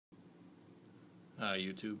Hi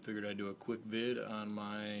YouTube, figured I'd do a quick vid on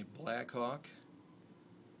my Blackhawk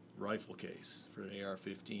rifle case for an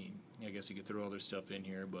AR-15. I guess you could throw other stuff in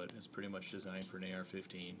here, but it's pretty much designed for an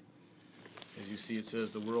AR-15. As you see, it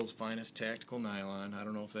says the world's finest tactical nylon. I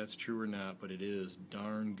don't know if that's true or not, but it is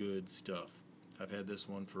darn good stuff. I've had this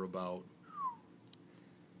one for about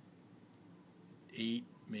 8,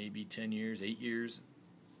 maybe 10 years, 8 years.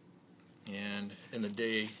 And in the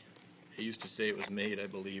day, they used to say it was made, I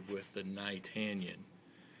believe, with the nitanium,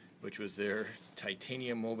 which was their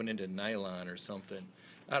titanium woven into nylon or something.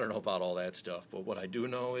 I don't know about all that stuff, but what I do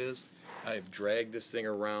know is I've dragged this thing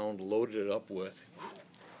around, loaded it up with,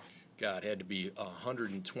 God, it had to be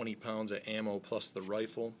 120 pounds of ammo plus the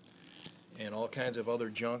rifle and all kinds of other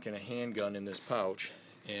junk and a handgun in this pouch,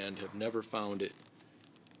 and have never found it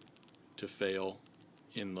to fail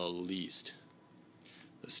in the least.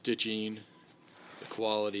 The stitching, the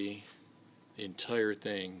quality, the entire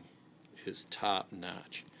thing is top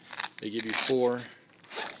notch. They give you 4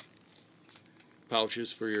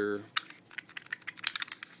 pouches for your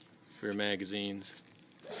magazines.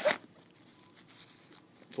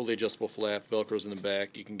 Fully adjustable flap, velcros in the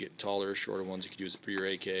back. You can get taller or shorter ones. You could use it for your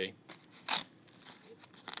AK.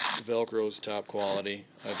 Velcro's top quality.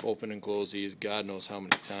 I've opened and closed these God knows how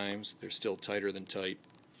many times. They're still tighter than tight.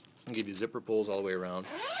 I'll give you zipper pulls all the way around.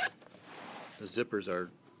 The zippers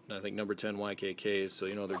are, I think, number 10 YKKs, so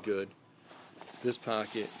you know they're good. This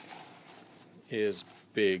pocket is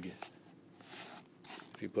big.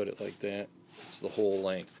 If you put it like that, it's the whole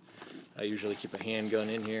length. I usually keep a handgun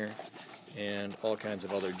in here and all kinds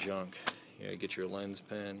of other junk. You get your lens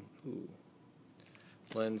pen,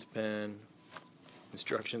 lens pen,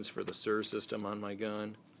 instructions for the SIR system on my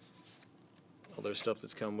gun, other stuff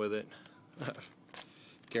that's come with it.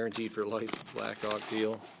 Guaranteed for life, Blackhawk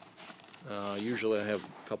deal. Usually I have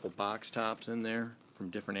a couple box tops in there from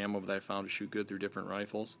different ammo that I found to shoot good through different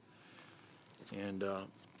rifles. And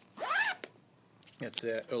that's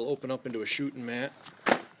it. It'll open up into a shooting mat.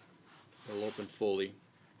 It'll open fully.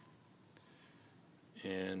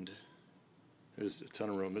 And there's a ton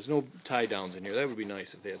of room. There's no tie downs in here. That would be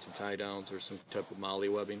nice if they had some tie downs or some type of molly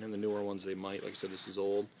webbing. And the newer ones they might. Like I said, this is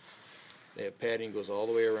old. They have padding, goes all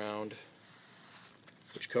the way around,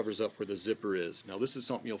 which covers up where the zipper is. Now this is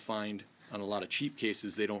something you'll find on a lot of cheap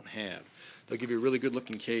cases they don't have. They'll give you a really good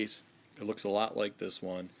looking case. It looks a lot like this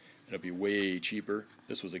one. It'll be way cheaper.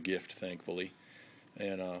 This was a gift, thankfully.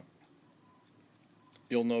 And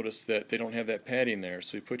you'll notice that they don't have that padding there,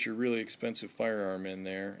 so you put your really expensive firearm in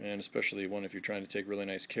there, and especially one if you're trying to take really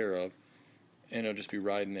nice care of, and it'll just be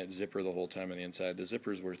riding that zipper the whole time on the inside. The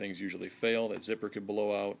zipper's where things usually fail. That zipper could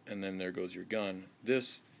blow out, and then there goes your gun.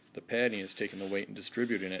 This, the padding is taking the weight and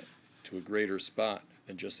distributing it to a greater spot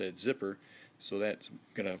than just that zipper, so that's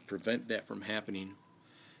going to prevent that from happening,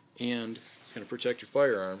 and it's going to protect your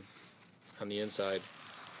firearm on the inside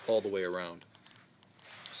all the way around.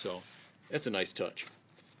 So that's a nice touch.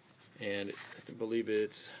 And I believe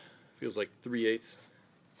it feels like 3/8.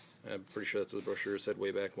 I'm pretty sure that's what the brochure said way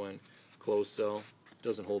back when. Closed cell,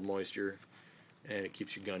 doesn't hold moisture, and it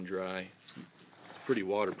keeps your gun dry. It's pretty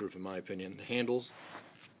waterproof in my opinion. The handles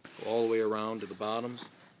go all the way around to the bottoms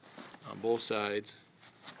on both sides,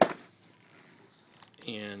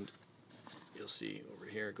 and you'll see over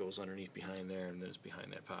here it goes underneath behind there, and then it's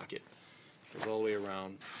behind that pocket. It goes all the way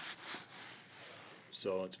around.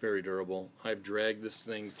 So it's very durable. I've dragged this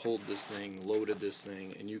thing, pulled this thing, loaded this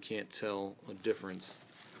thing, and you can't tell a difference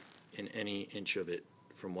in any inch of it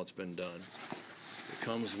from what's been done. It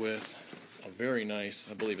comes with a very nice,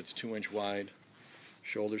 I believe it's 2-inch wide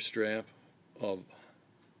shoulder strap of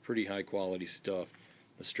pretty high quality stuff.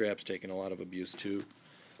 The strap's taken a lot of abuse too.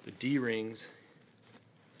 The D-rings,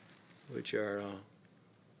 which are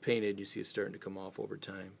painted, you see it's starting to come off over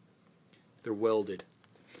time. They're welded,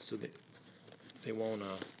 so they won't,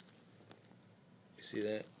 you see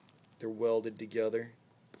that? They're welded together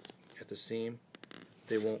at the seam.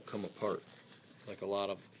 They won't come apart like a lot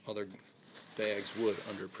of other bags would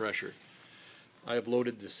under pressure. I have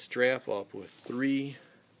loaded this strap up with three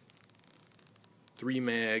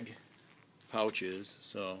mag pouches,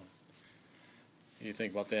 so you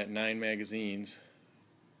think about that, 9 magazines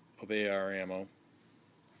of AR ammo,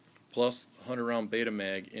 plus 100 round beta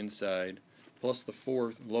mag inside, plus the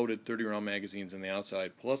 4 loaded 30-round magazines on the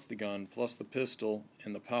outside, plus the gun, plus the pistol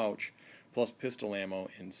in the pouch, plus pistol ammo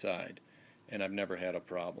inside. And I've never had a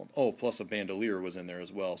problem. Oh, plus a bandolier was in there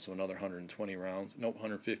as well, so another 120 rounds. Nope,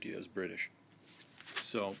 150, that was British.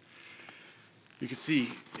 So, you can see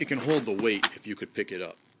it can hold the weight if you could pick it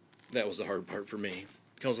up. That was the hard part for me.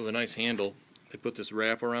 It comes with a nice handle. They put this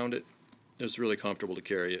wrap around it. It's really comfortable to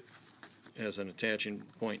carry it. It has an attaching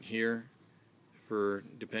point here for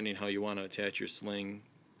depending how you want to attach your sling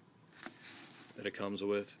that it comes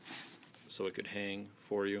with, so it could hang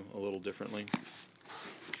for you a little differently.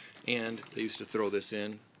 And they used to throw this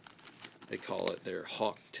in, they call it their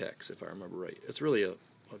Hawk Tex, if I remember right. It's really a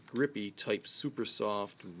grippy type, super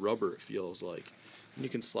soft rubber, it feels like. And you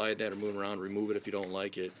can slide that or move around, remove it if you don't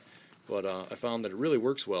like it. But I found that it really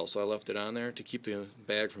works well, so I left it on there to keep the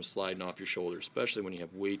bag from sliding off your shoulder, especially when you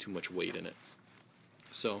have way too much weight in it.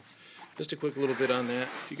 So, just a quick little bit on that.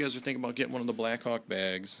 If you guys are thinking about getting one of the Blackhawk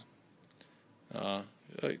bags,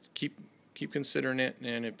 keep considering it.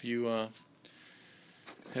 And if you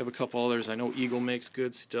have a couple others, I know Eagle makes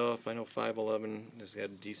good stuff. I know 511 has got a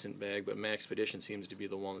decent bag, but Maxpedition seems to be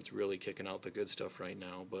the one that's really kicking out the good stuff right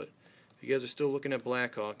now. But if you guys are still looking at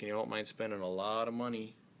Blackhawk and you don't mind spending a lot of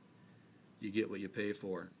money, you get what you pay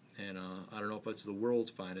for. And I don't know if it's the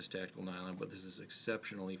world's finest tactical nylon, but this is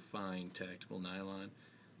exceptionally fine tactical nylon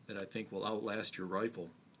that I think will outlast your rifle.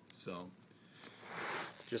 So,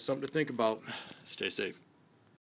 just something to think about. Stay safe.